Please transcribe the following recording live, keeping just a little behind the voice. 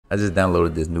I just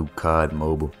downloaded this new COD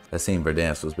mobile. I seen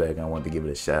Verdansk was back and I wanted to give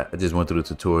it a shot. I just went through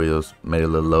the tutorials, made a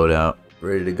little loadout,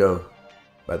 ready to go.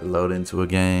 About to load into a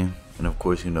game. And of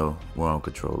course, you know, we're on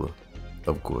controller.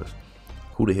 Of course.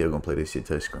 Who the hell gonna play this shit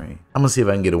touchscreen? I'm gonna see if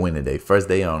I can get a win today. First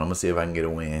day on, I'm gonna see if I can get a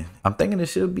win. I'm thinking it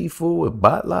should be full with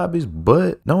bot lobbies,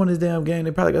 but knowing this damn game,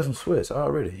 they probably got some sweats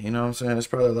already. You know what I'm saying? There's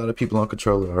probably a lot of people on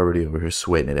controller already over here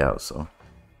sweating it out. So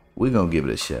we're gonna give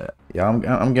it a shot. Yeah,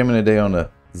 I'm gaming today on the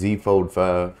Z Fold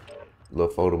 5,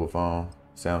 little foldable phone,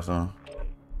 Samsung.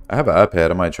 I have an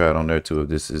iPad. I might try it on there too if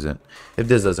this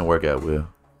doesn't work out well.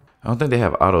 I don't think they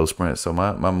have auto sprint, so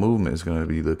my movement is gonna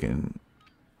be looking.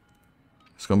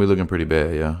 It's gonna be looking pretty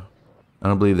bad, yeah. I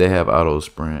don't believe they have auto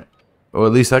sprint, or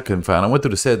at least I couldn't find. I went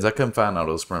through the settings. I couldn't find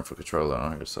auto sprint for controller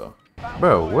on here. So,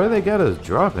 bro, where they got us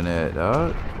dropping at,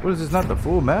 dog? What is this? Not the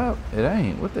full map? It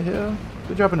ain't. What the hell?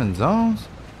 We're dropping in zones.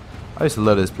 I used to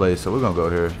love this place, so we're gonna go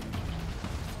here.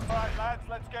 All right, lads,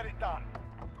 let's get it done.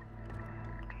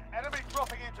 Enemy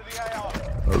dropping into the AR.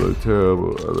 I look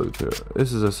terrible. I look terrible.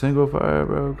 This is a single fire,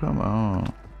 bro. Come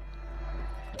on.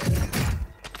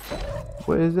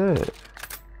 What is that?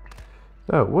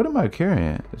 Oh, what am I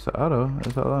carrying? It's an auto.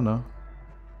 That's all I know.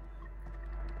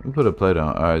 We put a plate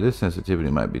on. All right, this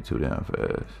sensitivity might be too damn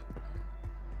fast.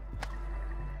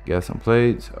 Got some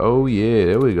plates. Oh yeah,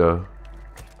 there we go.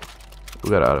 We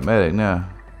got an automatic now.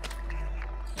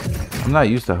 I'm not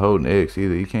used to holding X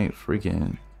either. You can't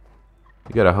freaking.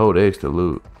 You gotta hold X to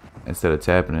loot instead of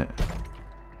tapping it.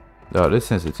 Oh, this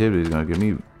sensitivity is gonna get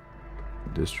me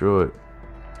destroyed.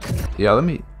 Yeah, let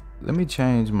me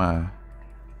change my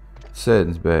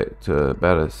settings back to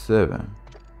about a 7.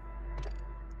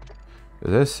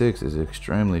 Cause that 6 is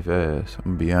extremely fast. I'm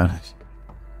gonna be honest.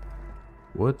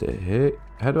 What the heck?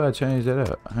 How do I change that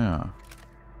up? Hang on.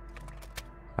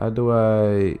 How do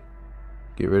I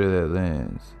get rid of that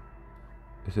lens?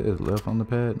 It says left on the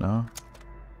pad? No.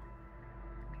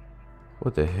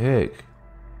 What the heck?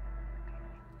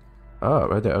 Oh,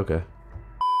 right there. Okay.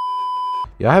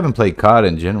 Yeah, I haven't played COD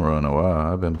in general in a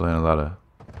while. I've been playing a lot of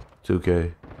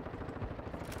 2K.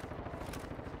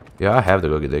 Yeah, I have to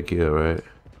go get that kill, right?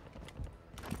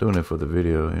 I'm doing it for the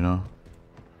video, you know?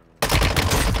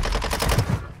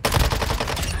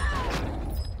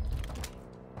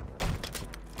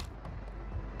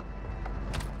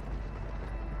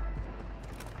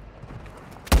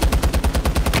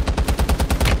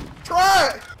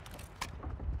 Try it!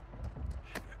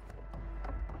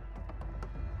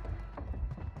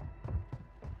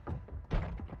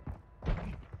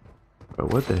 Bro,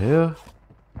 what the hell?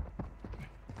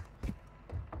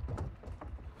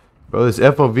 Bro, this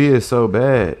FOV is so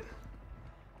bad.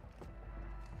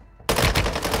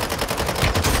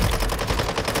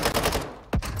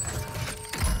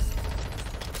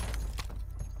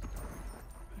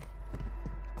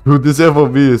 Dude, this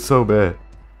FOV is so bad.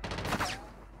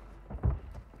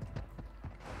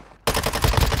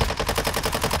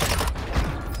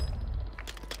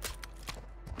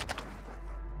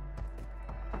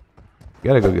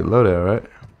 Gotta go get loadout, right?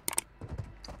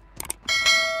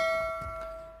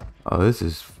 Oh, this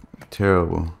is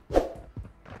terrible.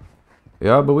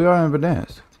 Yeah, but we are in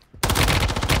Verdansk.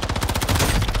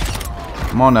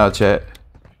 Come on now, chat.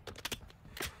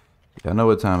 Y'all know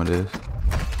what time it is.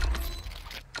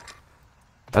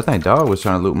 I think Dog was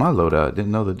trying to loot my loadout.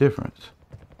 Didn't know the difference.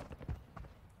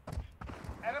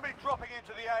 Enemy dropping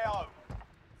into the AO.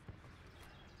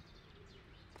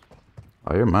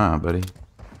 Oh, you're mine, buddy.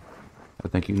 I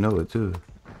think you know it too.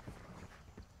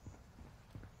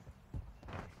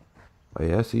 Oh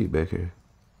yeah, I see you back here.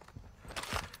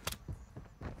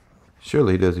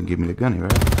 Surely he doesn't give me the gunny,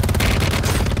 right?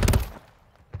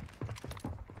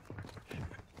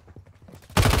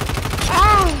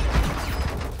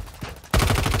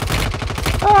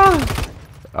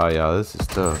 Oh yeah, this is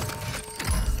tough.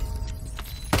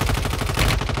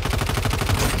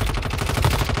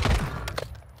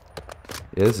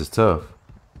 Yeah, this is tough.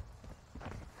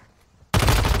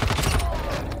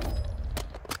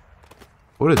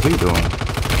 What is he doing?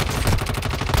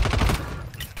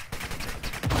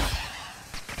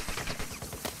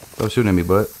 Stop shooting at me,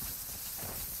 bud.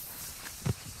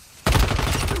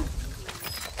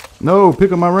 No,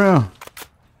 pick up my round.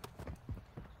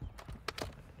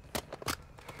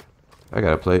 I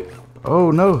got a plate.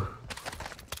 Oh no.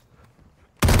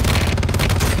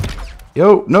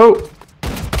 Yo, no.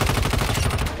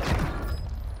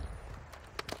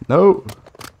 No.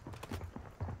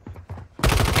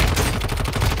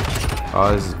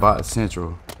 Oh, this is bot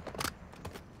central.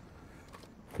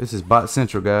 This is bot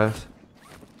central, guys.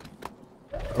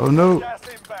 Oh no. Gas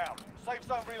inbound. Safe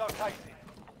zone relocated.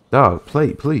 Dog,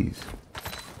 plate, please.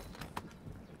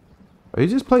 Are you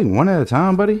just playing one at a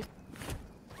time, buddy?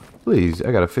 Please,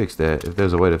 I gotta fix that if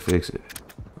there's a way to fix it.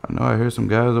 I know I hear some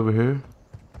guys over here.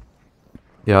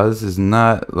 Yeah, this is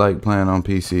not like playing on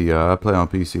PC, y'all. I play on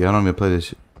PC. I don't even play this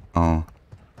shit on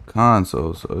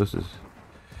console, so this is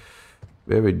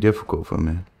very difficult for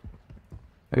me.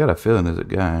 I got a feeling there's a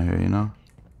guy in here, you know?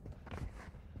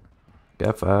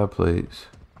 Got 5 plates.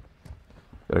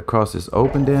 Gotta cross this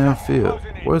open damn field.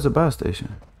 Where's the buy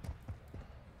station?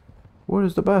 Where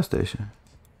is the buy station?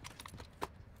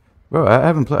 Bro, I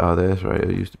haven't played. Oh, that's right.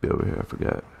 It used to be over here. I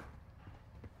forgot.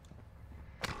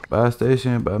 Buy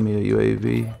station. Buy me a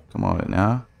UAV. Come on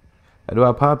now. How do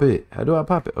I pop it? How do I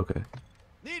pop it? Okay.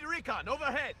 Need recon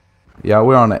overhead. Yeah,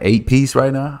 we're on an 8-piece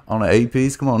right now. On an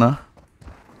 8-piece. Come on now.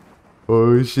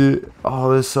 Oh, shit.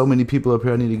 Oh, there's so many people up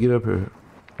here. I need to get up here.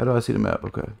 How do I see the map?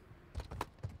 Okay.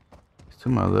 It's to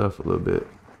my left a little bit.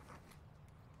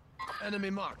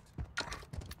 Enemy marked.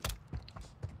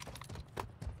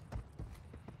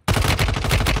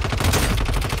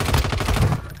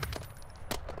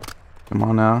 Come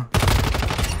on now.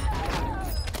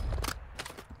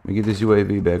 Let me get this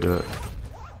UAV back up.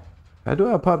 How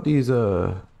do I pop these,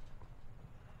 what?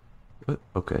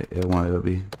 Okay, L1,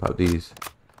 LB. Pop these.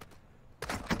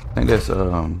 I think that's,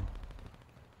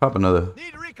 pop another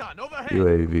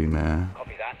UAV, man.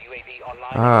 Copy that. UAV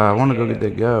online. I want to go get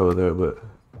that guy over there, but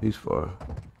he's far.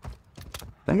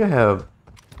 I think I have,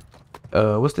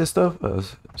 what's this stuff?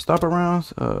 Stopper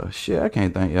rounds? Shit, I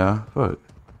can't think, y'all. Fuck.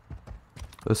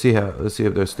 Let's see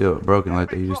if they're still broken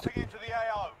like they used to be.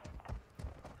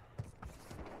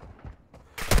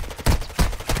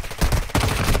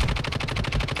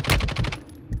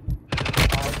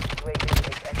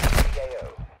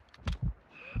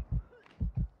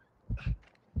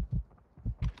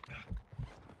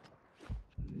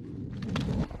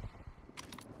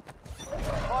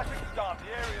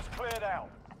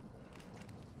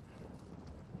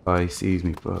 Oh, he sees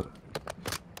me, fuck.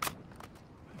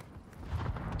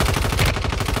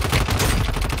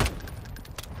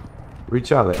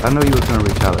 Reach out. I know you was gonna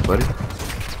reach out, buddy.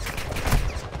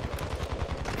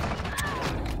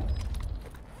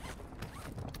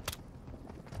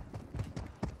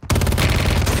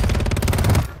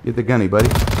 Get the gunny, buddy.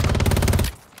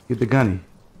 Get the gunny.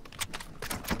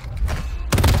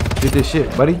 Get this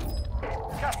shit, buddy.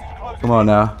 Come on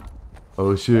now.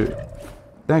 Oh shit.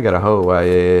 I got a hold. Wow,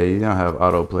 yeah, you don't have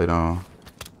autoplate on.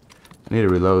 I need to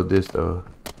reload this though.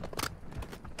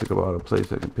 Pick up all the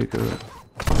plates I can pick up.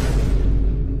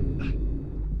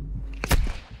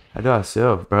 How do I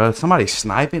sell, bro? Somebody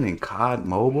sniping in COD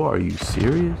Mobile? Are you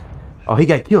serious? Oh, he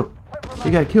got killed.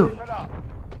 He got killed.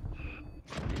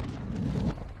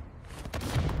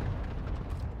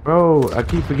 Bro, I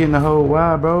keep forgetting the whole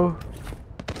why, bro.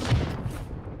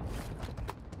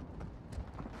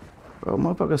 Bro,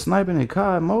 motherfucker sniping in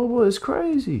COD Mobile is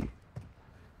crazy.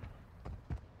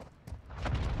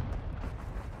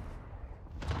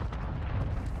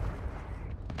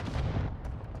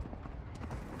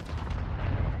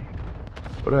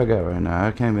 What do I got right now?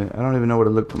 I don't even know where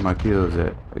to look for my kills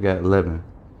at. I got 11.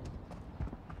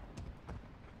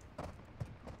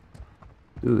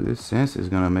 Dude, this sense is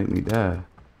gonna make me die.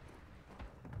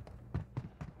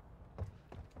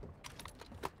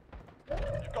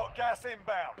 You've got gas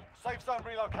inbound. Safe zone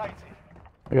relocated.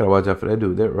 I gotta watch out for that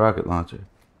dude, that rocket launcher.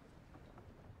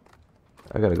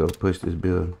 I gotta go push this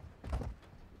building.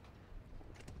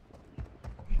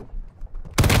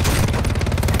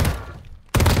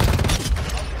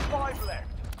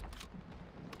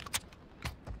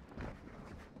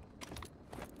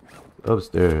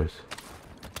 Upstairs.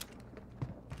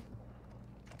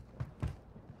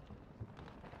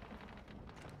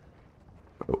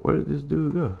 Where did this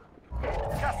dude go?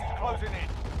 Gas is closing in.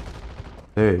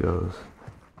 There he goes.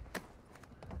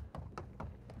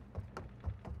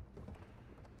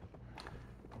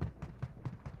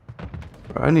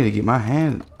 Bro, I need to get my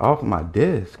hand off my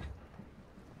desk.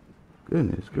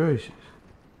 Goodness gracious.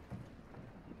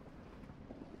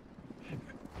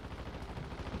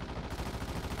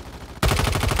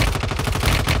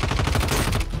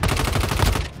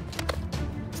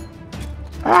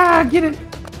 Ah, get it.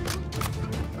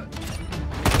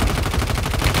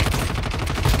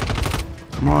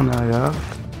 Come on now, y'all.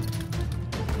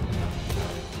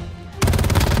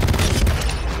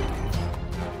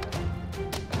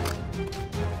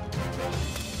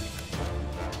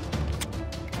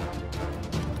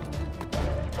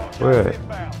 Where at?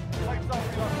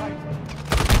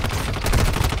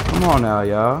 Come on now,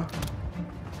 y'all.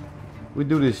 We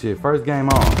do this shit. First game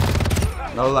on.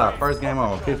 No lie, first game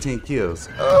on, 15 kills.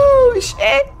 Oh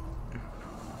shit!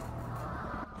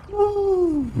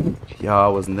 Y'all, I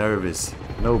was nervous.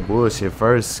 No bullshit.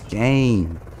 First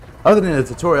game. Other than the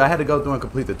tutorial, I had to go through and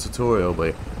complete the tutorial,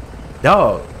 but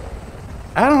dog,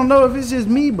 I don't know if it's just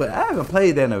me, but I haven't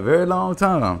played that in a very long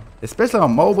time. Especially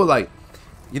on mobile, like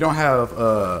you don't have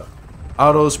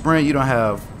auto sprint, you don't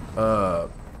have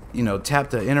you know, tap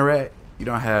to interact, you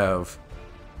don't have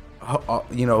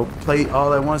you know, play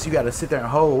all at once. You got to sit there and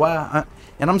hold while.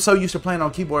 And I'm so used to playing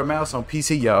on keyboard and mouse on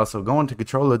PC, y'all. So going to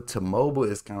controller to mobile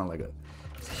is kind of like a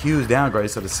huge downgrade.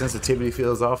 So the sensitivity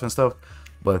feels off and stuff.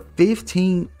 But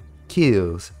 15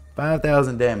 kills,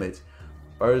 5,000 damage,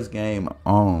 first game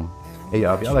on. Hey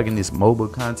y'all, if y'all liking this mobile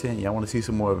content, y'all want to see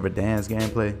some more of Verdansk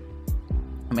gameplay,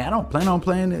 I mean, I don't plan on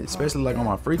playing it, especially like on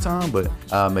my free time, but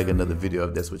I'll make another video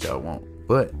if that's what y'all want.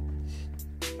 But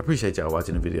I appreciate y'all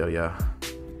watching the video, y'all.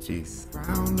 Peace.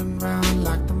 Round and round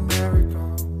like the